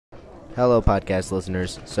Hello, podcast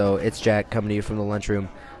listeners. So it's Jack coming to you from the lunchroom.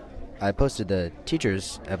 I posted the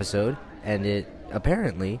teachers episode, and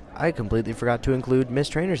apparently I completely forgot to include Miss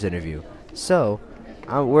Trainor's interview. So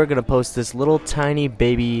we're gonna post this little tiny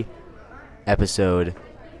baby episode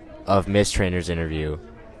of Miss Trainor's interview,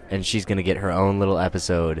 and she's gonna get her own little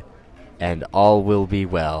episode, and all will be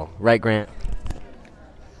well. Right, Grant?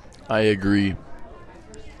 I agree.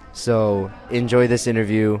 So enjoy this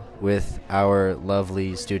interview with our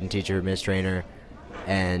lovely student teacher, Miss Trainor,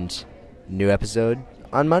 and new episode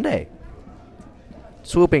on Monday.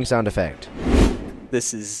 Swooping sound effect.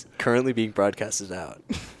 This is currently being broadcasted out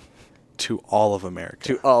To all of America.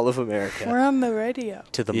 to all of America. We're on the radio.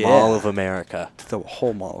 To the Yeah. Mall of America. To the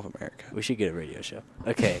whole Mall of America. We should get a radio show.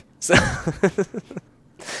 Okay. So,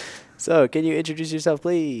 so can you introduce yourself,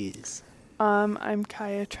 please? I'm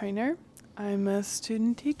Kaya Trainor. I'm a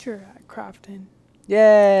student teacher at Crofton.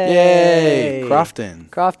 Yay! Yay! Crofton.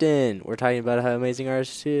 Crofton. We're talking about how amazing our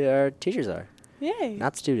teachers are. Yay.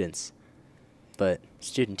 Not students, but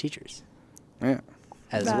student teachers Yeah.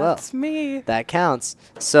 as well. That's me. That counts.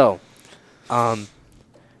 So, I'm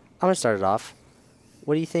gonna start it off.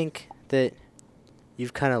 What do you think that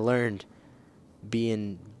you've kind of learned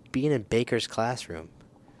being in Baker's classroom?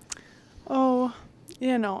 Oh,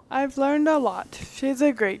 I've learned a lot. She's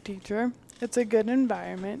a great teacher. It's a good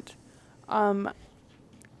environment.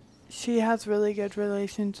 She has really good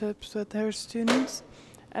relationships with her students,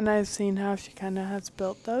 and I've seen how she kind of has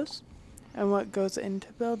built those and what goes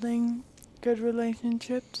into building good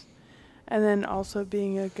relationships. And then also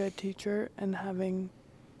being a good teacher and having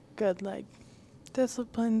good,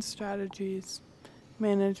 discipline strategies,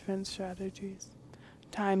 management strategies,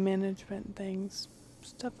 time management things,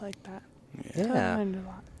 stuff like that. So I learned a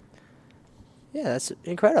lot. Yeah, that's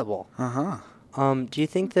incredible. Uh-huh. Do you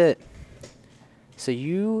think that... So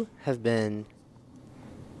you have been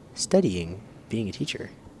studying being a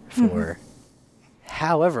teacher for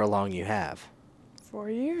however long you have. 4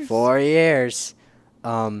 years. 4 years.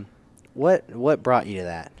 What brought you to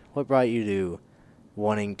that? What brought you to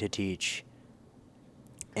wanting to teach,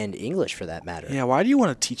 and English for that matter? Yeah, why do you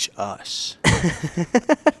want to teach us?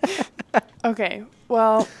 Okay,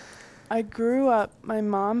 well, I grew up, my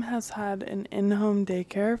mom has had an in-home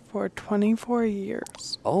daycare for 24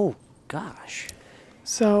 years. Oh, gosh.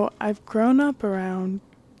 So I've grown up around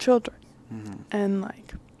children. Mm-hmm. And,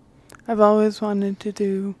 I've always wanted to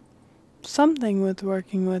do something with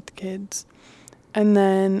working with kids. And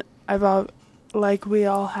then like we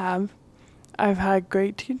all have, I've had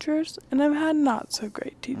great teachers and I've had not so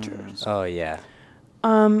great teachers. Oh, yeah.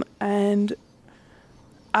 And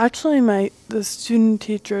actually the student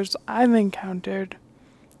teachers I've encountered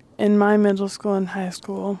in my middle school and high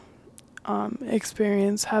school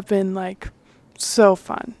experience have been so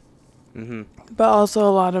fun. Mm-hmm. But also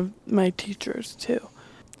a lot of my teachers too.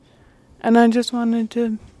 And I just wanted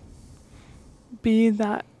to be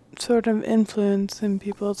that sort of influence in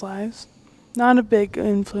people's lives. Not a big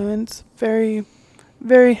influence, very,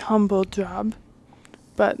 very humble job,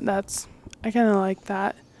 but I kind of like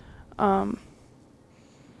that.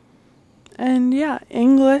 And yeah,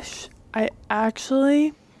 English, I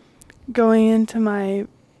actually, going into my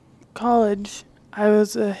college, I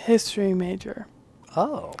was a history major.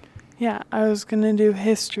 Oh. Yeah, I was going to do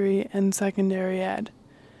history and secondary ed.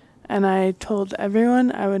 And I told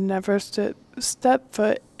everyone I would never step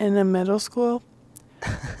foot in a middle school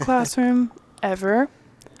classroom ever.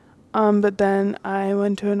 But then I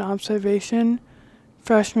went to an observation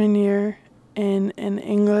freshman year in an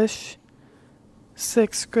English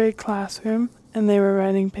 6th grade classroom, and they were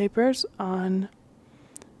writing papers on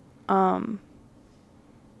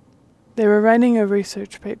they were writing a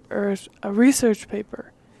research paper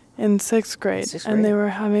in 6th grade, and they were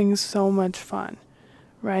having so much fun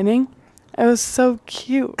writing. It was so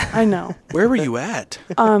cute. I know. Where were you at?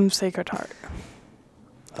 Sacred Heart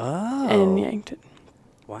Oh. in Yankton.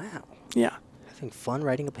 Wow. Yeah. Having fun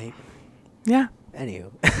writing a paper. Yeah.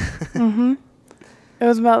 Anywho. Mhm. It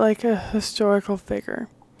was about a historical figure.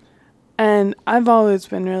 And I've always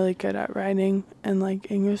been really good at writing and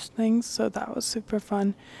English things, so that was super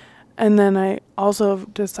fun. And then I also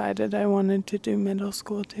decided I wanted to do middle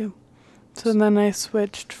school too. So then I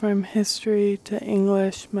switched from history to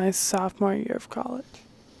English my sophomore year of college.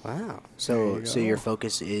 Wow. There So you your go.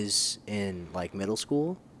 focus is in middle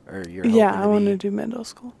school, or you're Yeah, hoping I want to be... do middle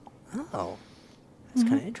school. Oh, that's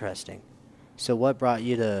kind of interesting. So what brought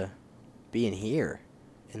you to being here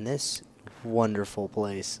in this wonderful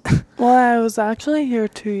place? Well, I was actually here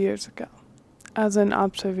 2 years ago as an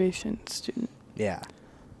observation student. Yeah.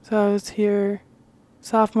 So I was here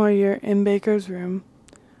sophomore year in Baker's room.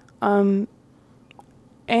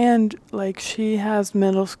 And, like, she has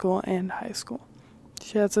middle school and high school.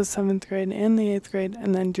 She has the 7th grade and the 8th grade,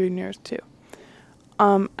 and then juniors, too.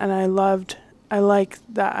 And I like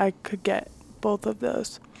that I could get both of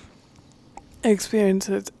those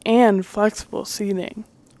experiences and flexible seating.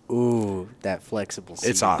 Ooh, that flexible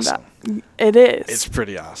seating. It's awesome. It is. It's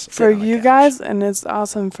pretty awesome. For Sit on the you couch. guys, and it's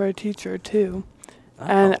awesome for a teacher, too. Oh.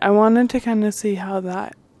 And I wanted to kind of see how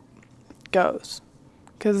that goes.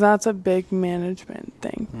 Because that's a big management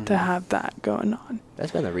thing to have that going on.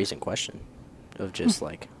 That's been the recent question of just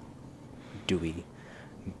like, do we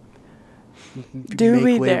Do make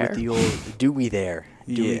we way there? With the old, do we there?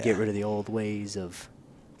 Do we Yeah. get rid of the old ways of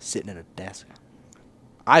sitting at a desk?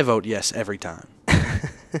 I vote yes every time.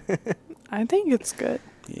 I think it's good.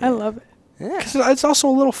 Yeah. I love it. Yeah, 'Cause it's also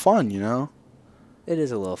a little fun, you know? it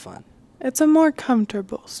is a little fun. It's a more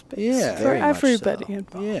comfortable space Yeah. for Very much everybody so.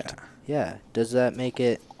 involved. Yeah. Yeah. Does that make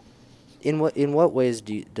it? In what ways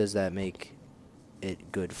does that make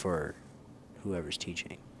it good for whoever's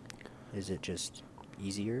teaching? Is it just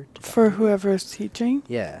easier to talk For to? whoever's teaching.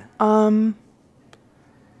 Yeah.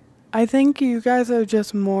 I think you guys are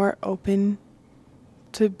just more open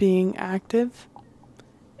to being active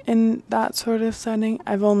in that sort of setting.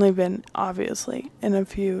 I've only been, obviously, in a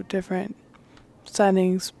few different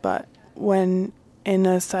settings, but when in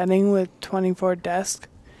a setting with 24 desks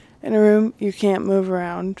in a room, you can't move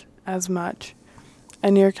around as much,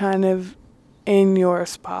 and you're kind of in your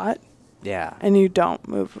spot, Yeah. and you don't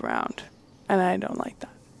move around, and I don't like that.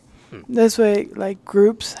 This way, like,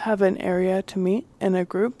 groups have an area to meet in a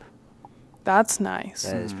group. That's nice.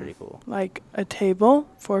 That is pretty cool. Like a table,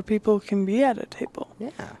 4 people can be at a table. Yeah.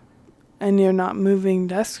 And you're not moving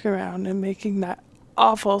desks around and making that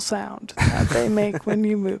awful sound that they make when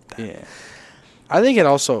you move them. Yeah. I think it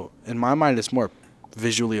also, in my mind, it's more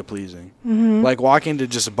visually pleasing. Mm-hmm. Like walking to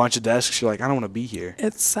just a bunch of desks, you're like, I don't want to be here.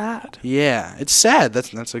 It's sad. Yeah, it's sad.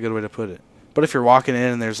 That's a good way to put it. But if you're walking in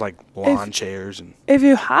and there's like lawn chairs and If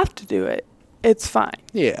you have to do it, it's fine.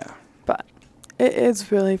 yeah, But it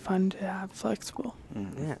is really fun to have flexible.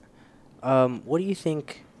 Yeah. What do you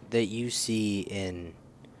think that you see in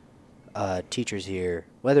teachers here,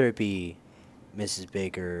 whether it be Mrs.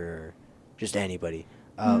 Baker or just anybody?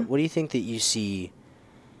 What do you think that you see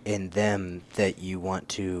in them that you want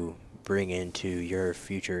to bring into your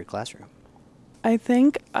future classroom? I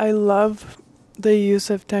think I love the use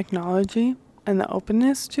of technology and the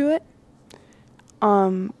openness to it.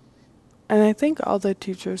 And I think all the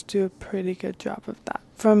teachers do a pretty good job of that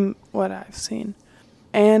from what I've seen.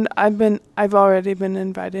 And I've already been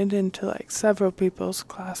invited into like several people's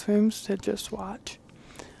classrooms to just watch.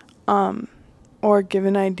 Or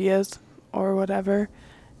given ideas or whatever.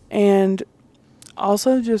 And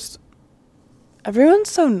also just everyone's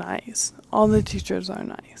so nice. All the teachers are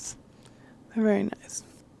nice. They're very nice.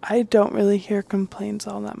 I don't really hear complaints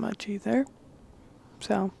all that much either.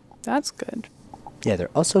 So that's good. Yeah, they're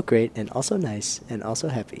also great and also nice and also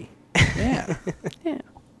happy. yeah. Yeah.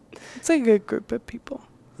 It's a good group of people.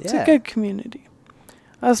 It's Yeah. a good community.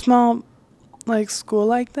 A small like school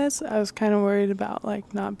like this, I was kind of worried about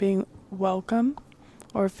like not being welcome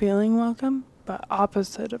or feeling welcome, but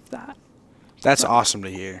opposite of that. That's awesome to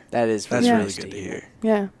hear. That is That's Yeah. really nice good to hear.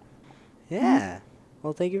 Yeah. Yeah.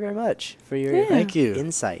 Well, thank you very much for your Yeah. Thank you.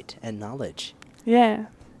 insight and knowledge. Yeah.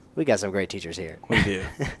 We got some great teachers here. We do.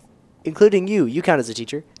 Including you. You count as a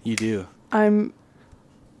teacher. You do. I'm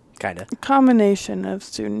Kinda. a combination of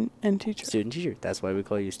student and teacher. Student teacher. That's why we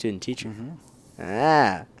call you student teacher. Mhm.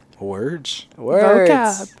 Ah. Words.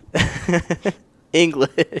 Words.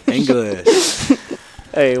 English. English.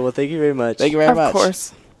 Hey, well, thank you very much. Thank you very Of much.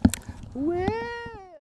 course.